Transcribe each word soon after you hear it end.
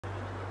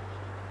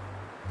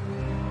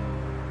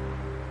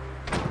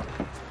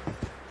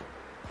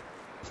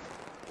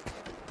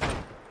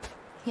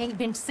He ain't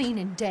been seen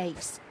in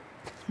days.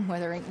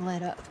 Weather ain't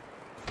let up.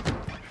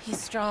 He's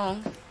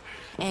strong,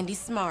 and he's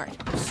smart.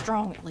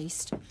 Strong, at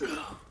least.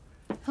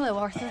 Hello,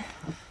 Arthur.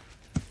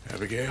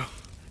 Abigail?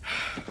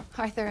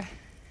 Arthur,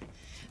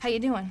 how you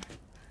doing?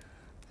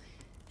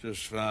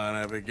 Just fine,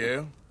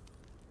 Abigail.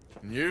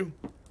 And you?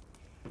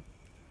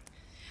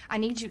 I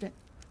need you to...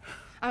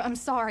 I'm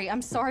sorry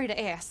to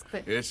ask,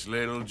 but... It's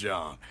little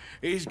John.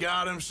 He's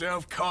got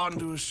himself caught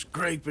into a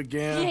scrape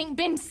again. He ain't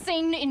been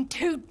seen in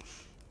two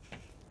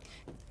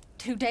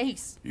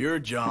days. Your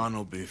John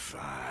will be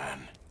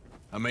fine.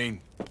 I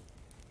mean,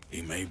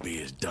 he may be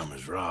as dumb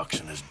as rocks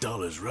and as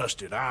dull as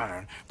rusted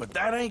iron, but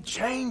that ain't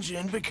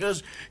changing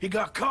because he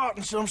got caught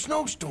in some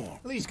snowstorm.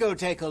 Please go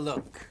take a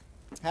look.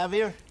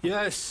 Javier?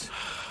 Yes.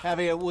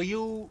 Javier, will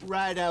you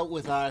ride out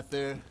with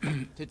Arthur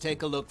to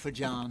take a look for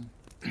John?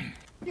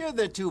 You're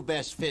the two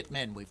best fit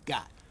men we've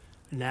got.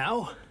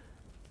 Now?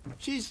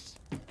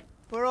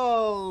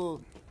 We're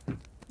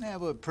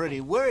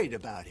pretty worried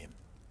about him.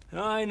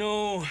 I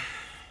know.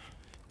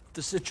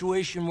 The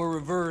situation were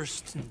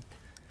reversed.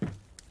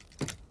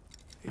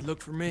 He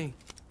looked for me.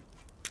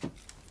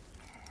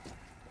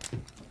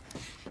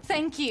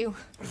 Thank you.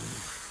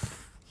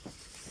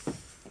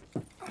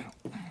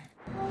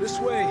 This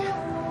way.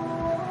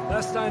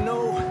 Last I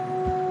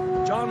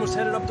know, John was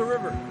headed up the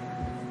river.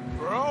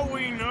 For all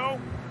we know,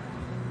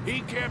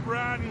 he kept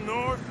riding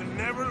north and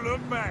never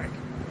looked back.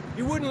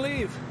 He wouldn't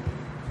leave.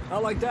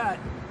 Not like that.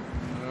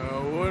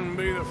 Wouldn't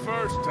be the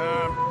first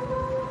time.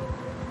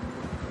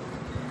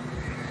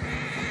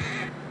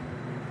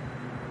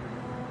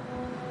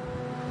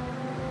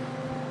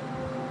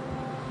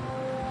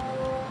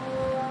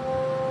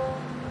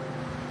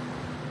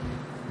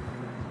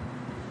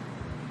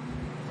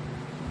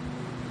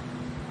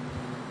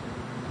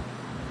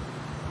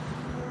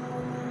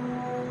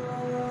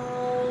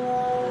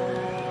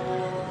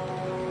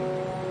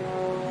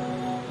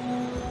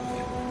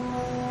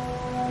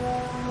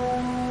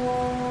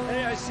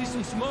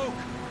 Smoke.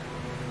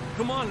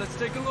 Come on, let's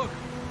take a look.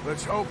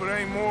 Let's hope it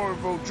ain't more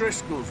of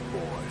O'Driscoll's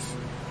boys.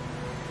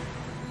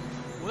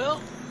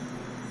 Well,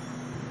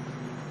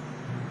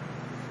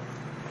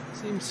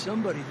 seems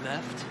somebody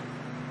left.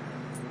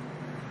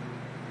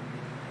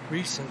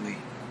 Recently.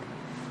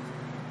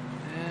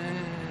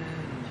 And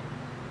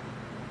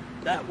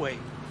that way.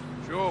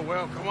 Sure,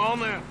 well, come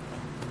on then.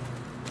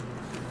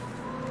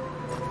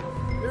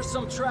 There's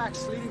some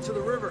tracks leading to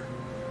the river.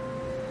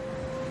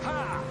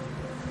 Ha!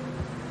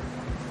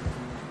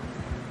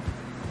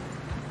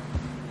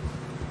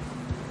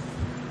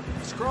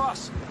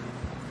 Cross.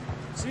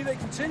 See, they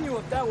continue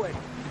up that way.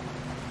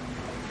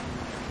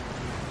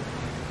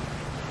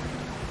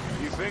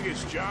 You think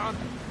it's John?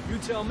 You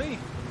tell me.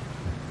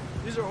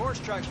 These are horse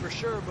tracks for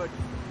sure, but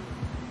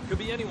could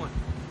be anyone.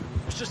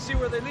 Let's just see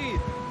where they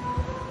lead.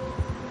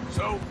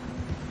 So,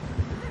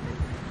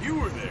 you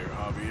were there,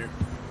 Javier.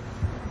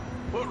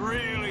 What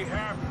really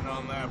happened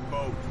on that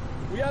boat?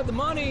 We had the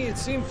money, it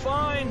seemed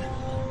fine.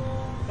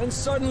 Then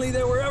suddenly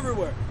they were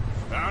everywhere.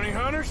 Bounty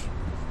hunters?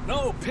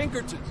 No,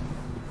 Pinkertons.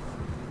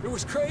 It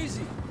was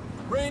crazy.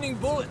 Raining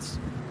bullets.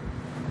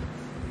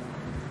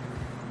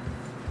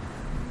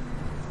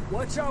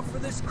 Watch out for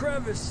this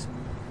crevice.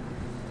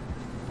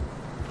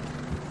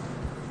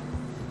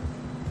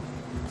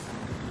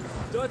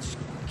 Dutch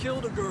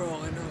killed a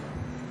girl in a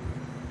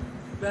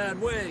bad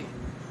way.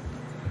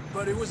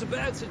 But it was a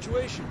bad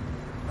situation.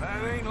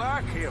 That ain't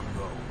like him,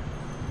 though.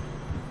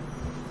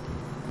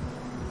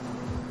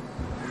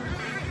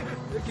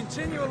 They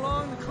continue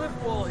along the cliff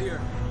wall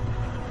here.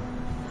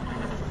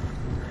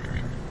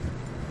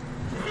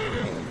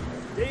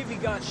 Davey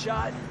got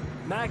shot.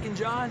 Mac and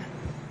John,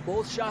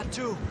 both shot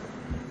too.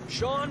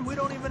 Sean, we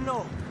don't even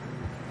know.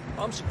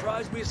 I'm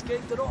surprised we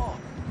escaped at all.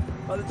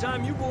 By the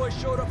time you boys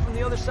showed up from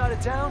the other side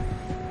of town,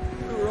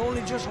 we were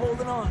only just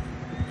holding on.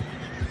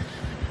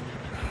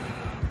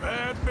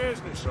 Bad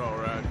business, all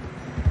right.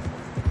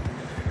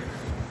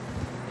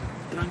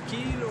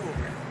 Tranquilo.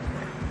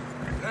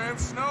 Damn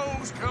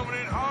snow's coming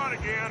in hard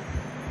again.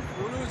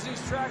 We'll lose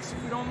these tracks if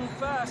we don't move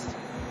fast.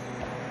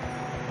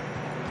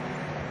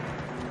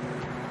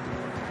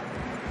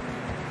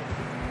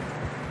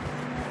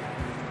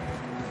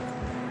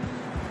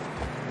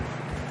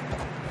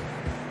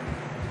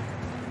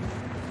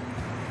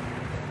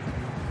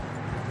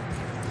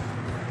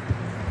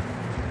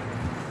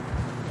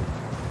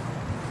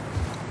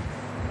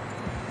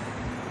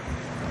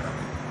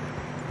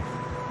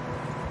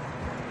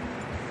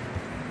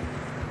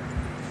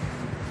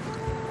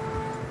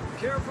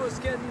 Careful, it's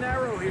getting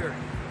narrow here.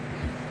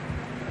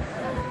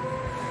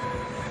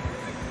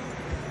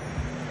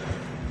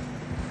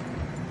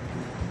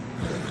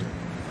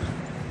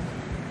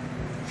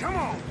 Come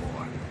on,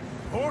 boy.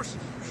 Horses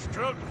are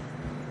struggling.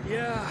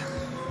 Yeah,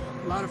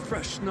 a lot of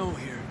fresh snow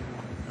here.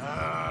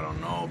 I don't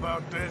know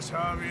about this,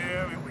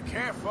 Javier. We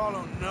can't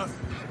follow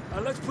nothing.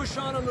 Let's push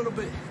on a little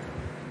bit.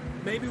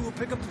 Maybe we'll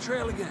pick up the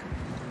trail again.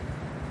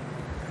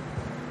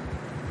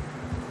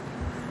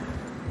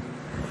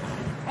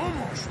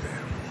 Almost there, boy.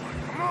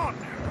 Come on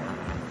now.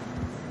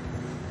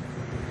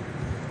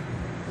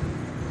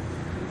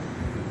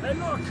 Hey,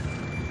 look!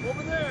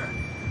 Over there!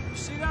 You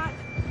see that?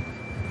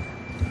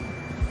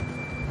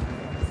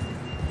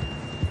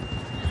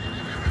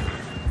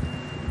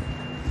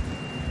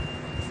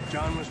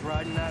 John was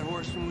riding that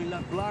horse when we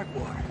left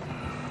Blackwater.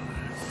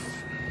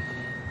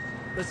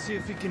 Let's see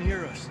if he can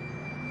hear us.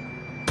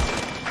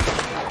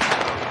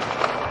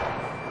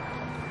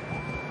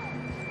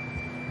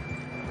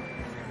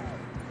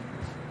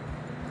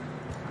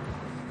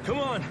 Come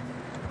on!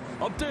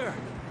 Up there!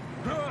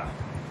 Ha!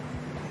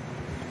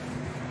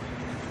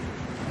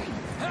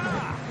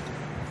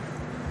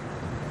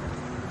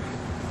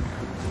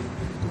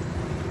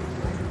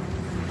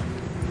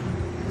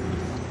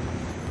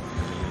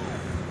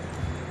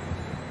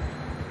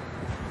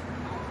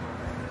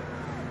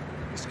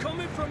 He's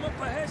coming from up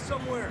ahead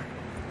somewhere.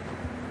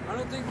 I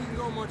don't think we can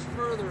go much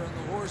further on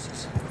the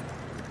horses.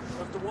 We'll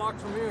have to walk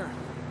from here.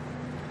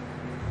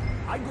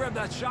 I'd grab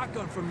that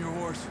shotgun from your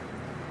horse.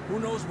 Who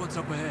knows what's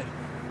up ahead?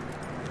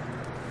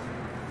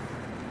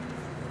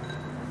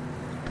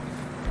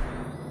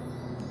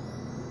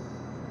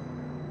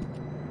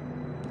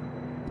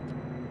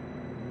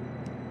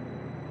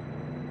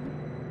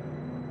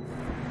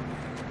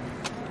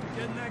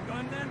 Getting that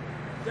gun then?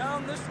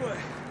 Down this way.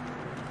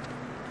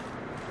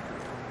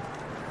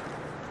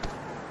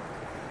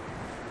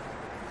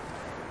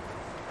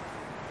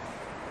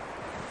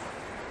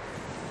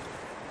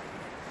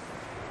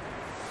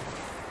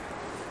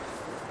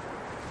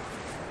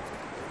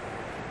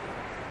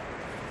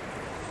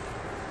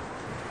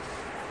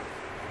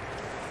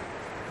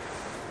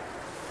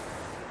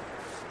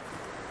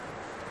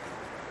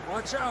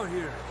 Watch out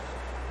here.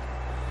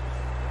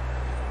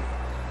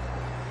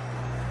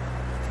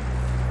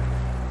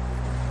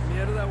 Me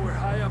out of that, we're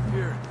high up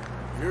here.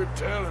 You're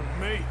telling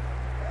me.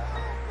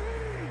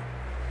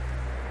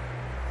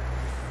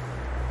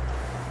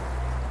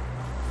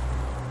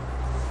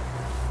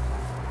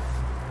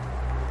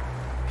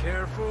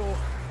 Careful.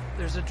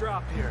 There's a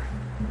drop here.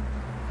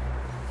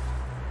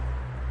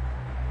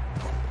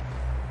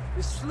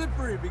 It's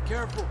slippery. Be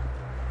careful.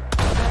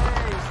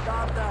 Hey,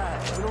 stop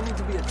that. We don't need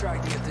to be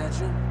attracting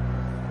attention.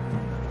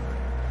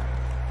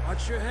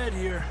 Watch your head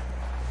here.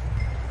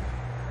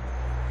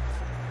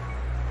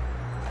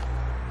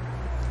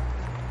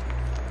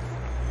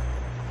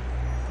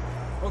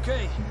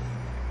 Okay.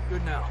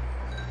 Good now.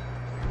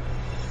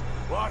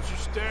 Watch your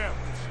step.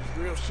 This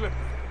is real slippery.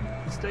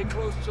 Stay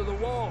close to the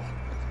wall.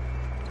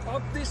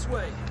 Up this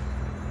way.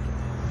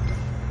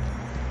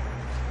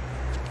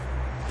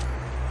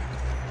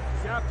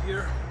 Gap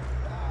here.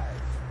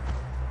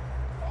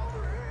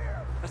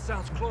 That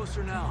sounds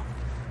closer now.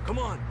 Come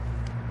on.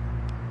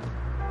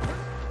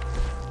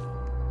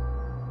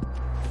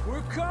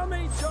 We're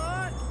coming,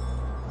 John!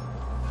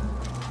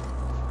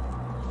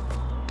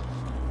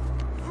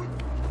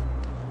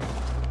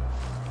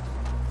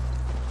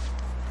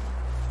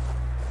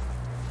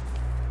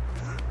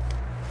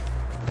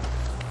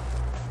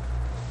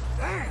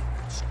 Damn,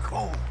 it's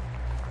cold.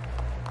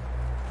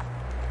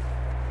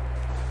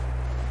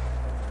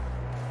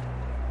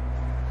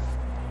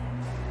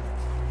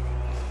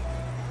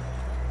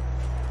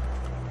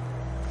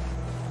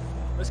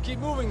 Let's keep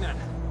moving then.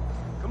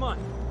 Come on.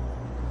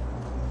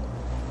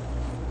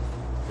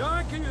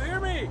 John, can you hear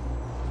me?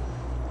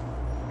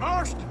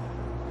 Marston!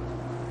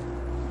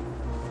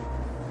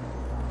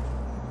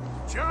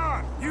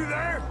 John, you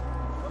there?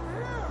 Over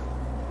here!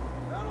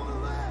 Down on the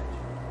ledge!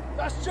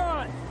 That's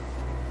John!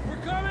 We're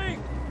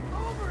coming!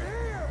 Over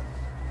here!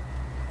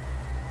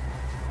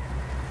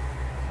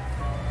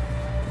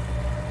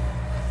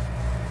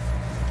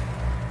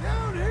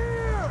 Down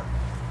here!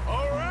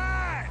 All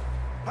right!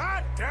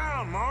 Hot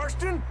down,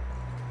 Marston!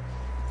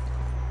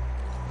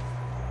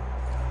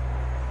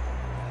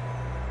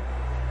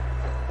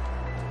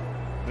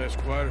 That's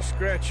quite a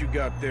scratch you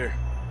got there.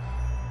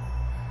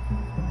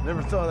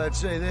 Never thought I'd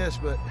say this,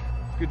 but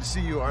good to see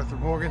you, Arthur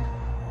Morgan.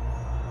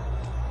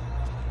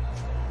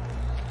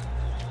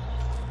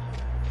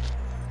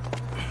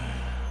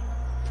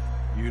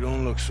 You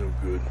don't look so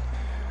good.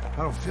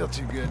 I don't feel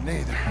too good,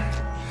 neither.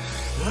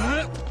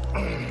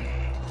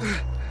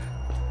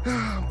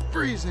 I'm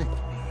freezing.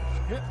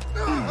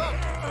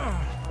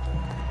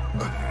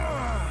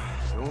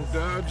 Don't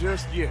die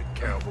just yet,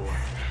 cowboy.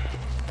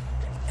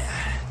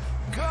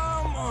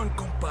 Come on,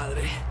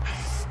 compadre.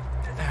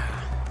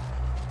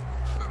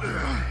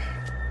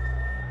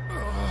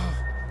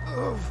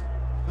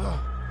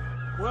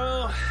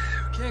 Well,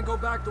 we can't go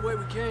back the way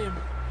we came.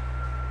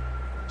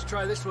 Let's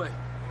try this way.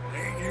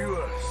 Ain't you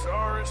a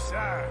sorry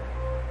sight?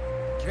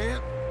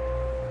 Can't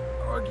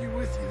argue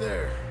with you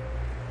there.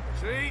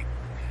 See?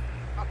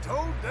 I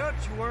told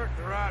Dutch you weren't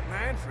the right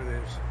man for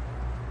this.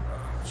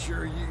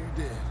 Sure you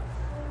did.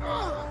 You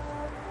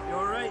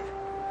all right?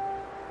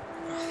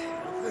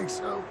 I don't think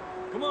so.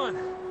 Come on.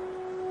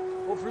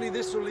 Hopefully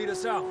this will lead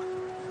us out.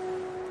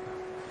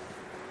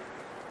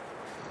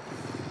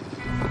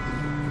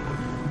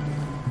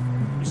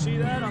 You see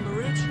that on the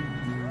ridge?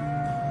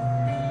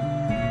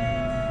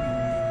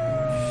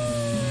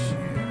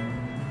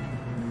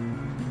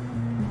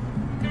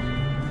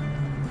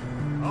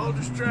 I'll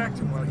distract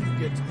him while you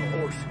get to the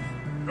horse.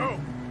 Go!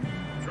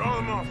 Draw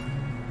them off.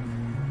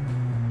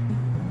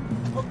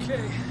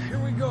 Okay, here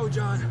we go,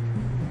 John.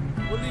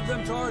 We'll leave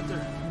them to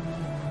Arthur.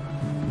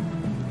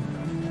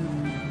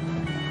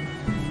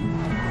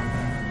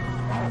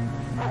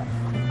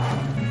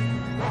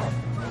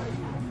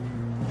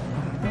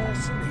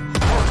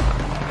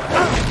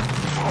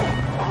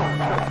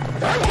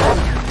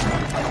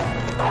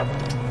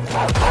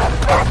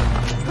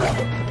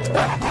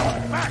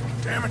 Back,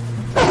 damn it!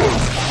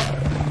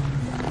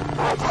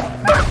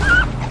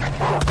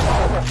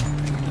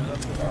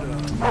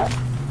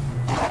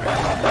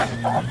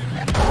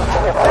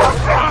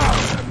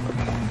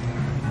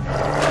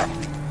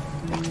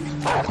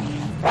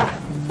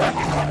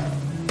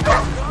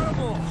 Got 'em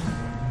all.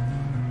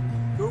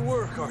 Good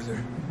work,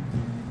 Arthur.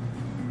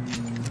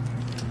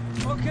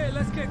 Okay,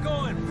 let's get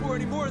going before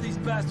any more of these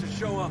bastards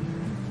show up.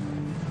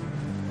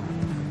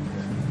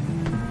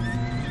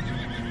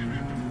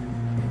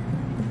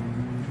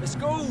 Let's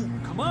go!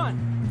 Come on!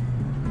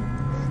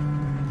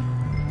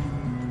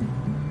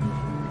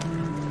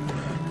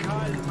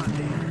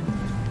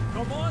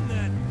 Come on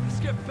then! Let's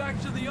get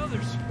back to the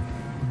others.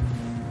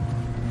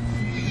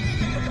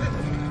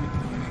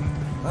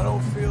 I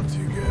don't feel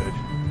too good.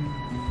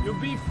 You'll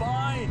be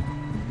fine.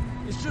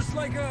 It's just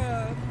like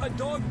a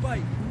dog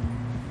bite.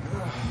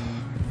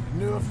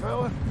 Knew a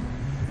fella,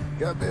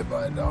 got bit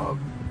by a dog,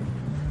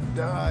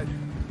 died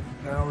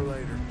an hour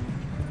later.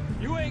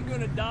 You ain't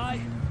gonna die.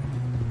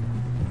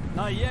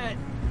 Not yet.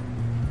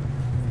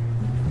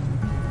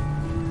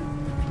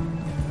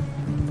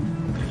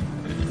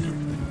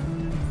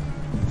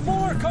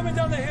 More coming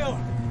down the hill.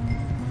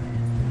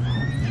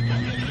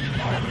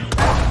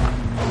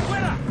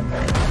 Fuera!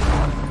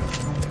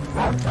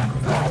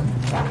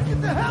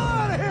 Get the hell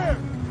out of here!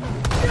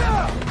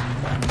 Yeah!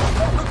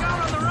 Look out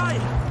on the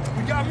right.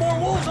 We got more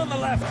wolves on the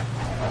left.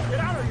 Get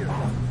out of here.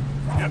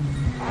 Yep.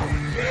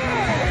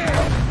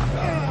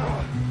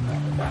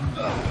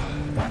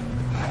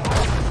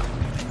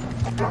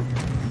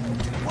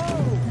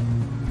 Whoa!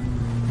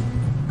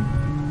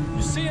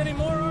 You see any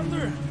more,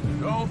 Arthur?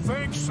 Don't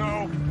think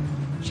so.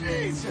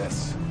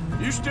 Jesus!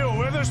 You still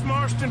with us,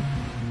 Marston?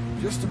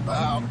 Just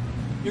about.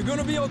 You're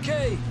gonna be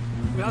okay.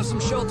 We have some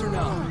shelter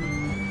now.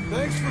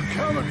 Thanks for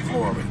coming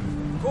for me.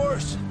 Of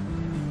course.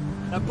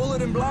 That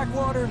bullet in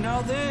Blackwater,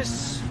 now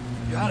this.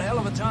 You had a hell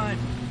of a time.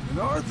 And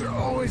Arthur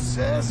always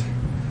says,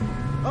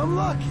 I'm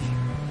lucky.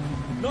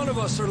 None of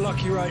us are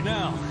lucky right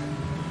now.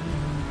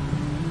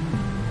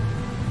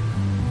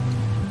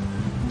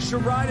 We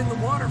should ride in the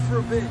water for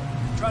a bit.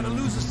 Try to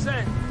lose a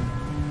scent.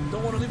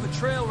 Don't want to leave a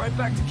trail right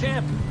back to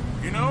camp.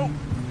 You know,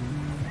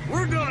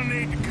 we're gonna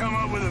need to come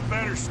up with a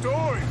better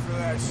story for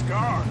that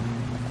scar.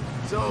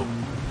 So,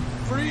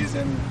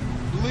 freezing,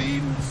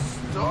 bleeding,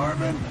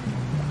 starving,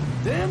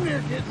 damn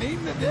near getting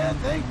eaten to death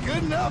ain't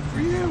good enough for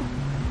you?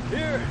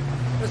 Here,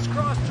 let's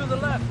cross to the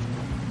left.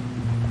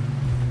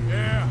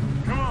 Yeah,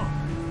 come on.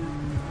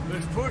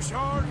 Let's push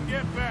hard and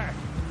get back.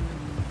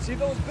 See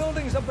those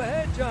buildings up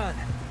ahead, John?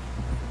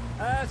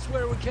 That's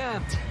where we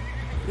camped.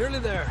 Nearly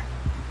there.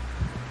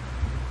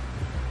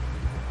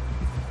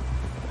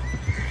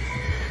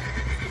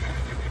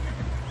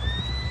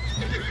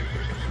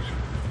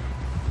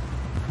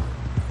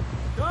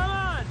 Come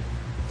on!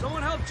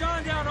 Someone help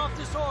John down off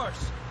this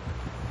horse.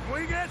 Can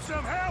we get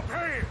some help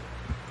here?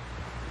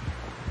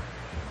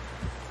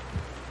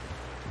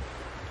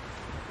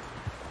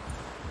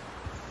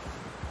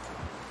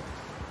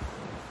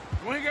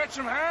 Can we get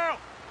some help?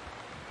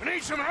 We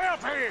need some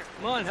help here.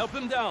 Come on, help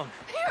him down.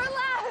 You're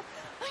alive!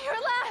 You're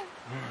alive!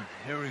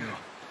 Here we go.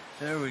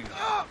 There we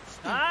go.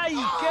 Ay,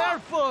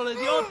 careful,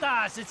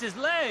 idiotas! It's his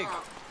leg.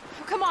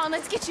 Come on,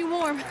 let's get you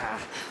warm.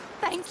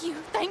 Thank you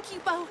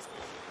both.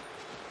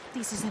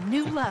 This is a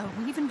new low,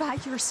 even by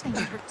your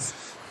standards.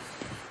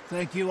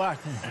 Thank you,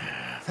 Arthur.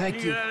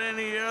 Thank you. Got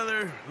any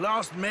other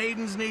lost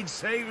maidens need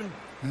saving?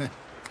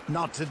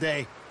 Not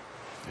today.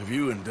 Have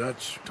you and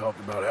Dutch talked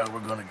about how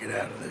we're gonna get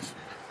out of this?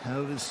 I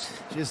was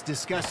just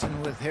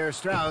discussing with Herr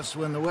Strauss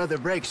when the weather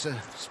breaks.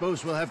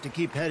 Suppose we'll have to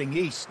keep heading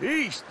east.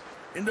 East?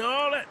 Into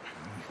all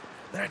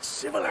that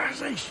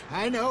civilization?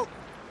 I know.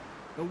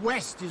 The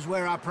west is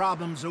where our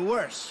problems are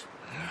worse.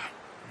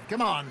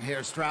 Come on,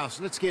 Herr Strauss.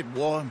 Let's get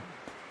warm.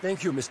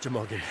 Thank you, Mr.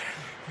 Morgan.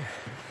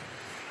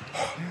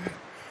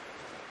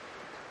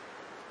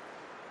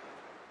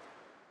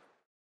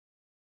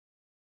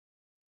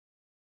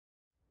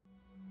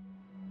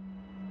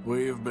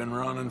 We have been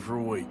running for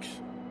weeks.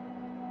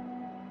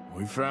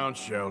 We found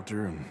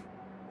shelter and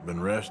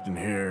been resting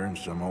here in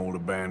some old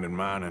abandoned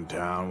mining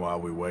town while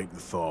we wait the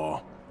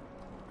thaw.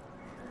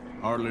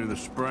 Hardly the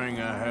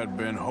spring I had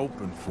been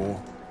hoping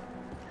for.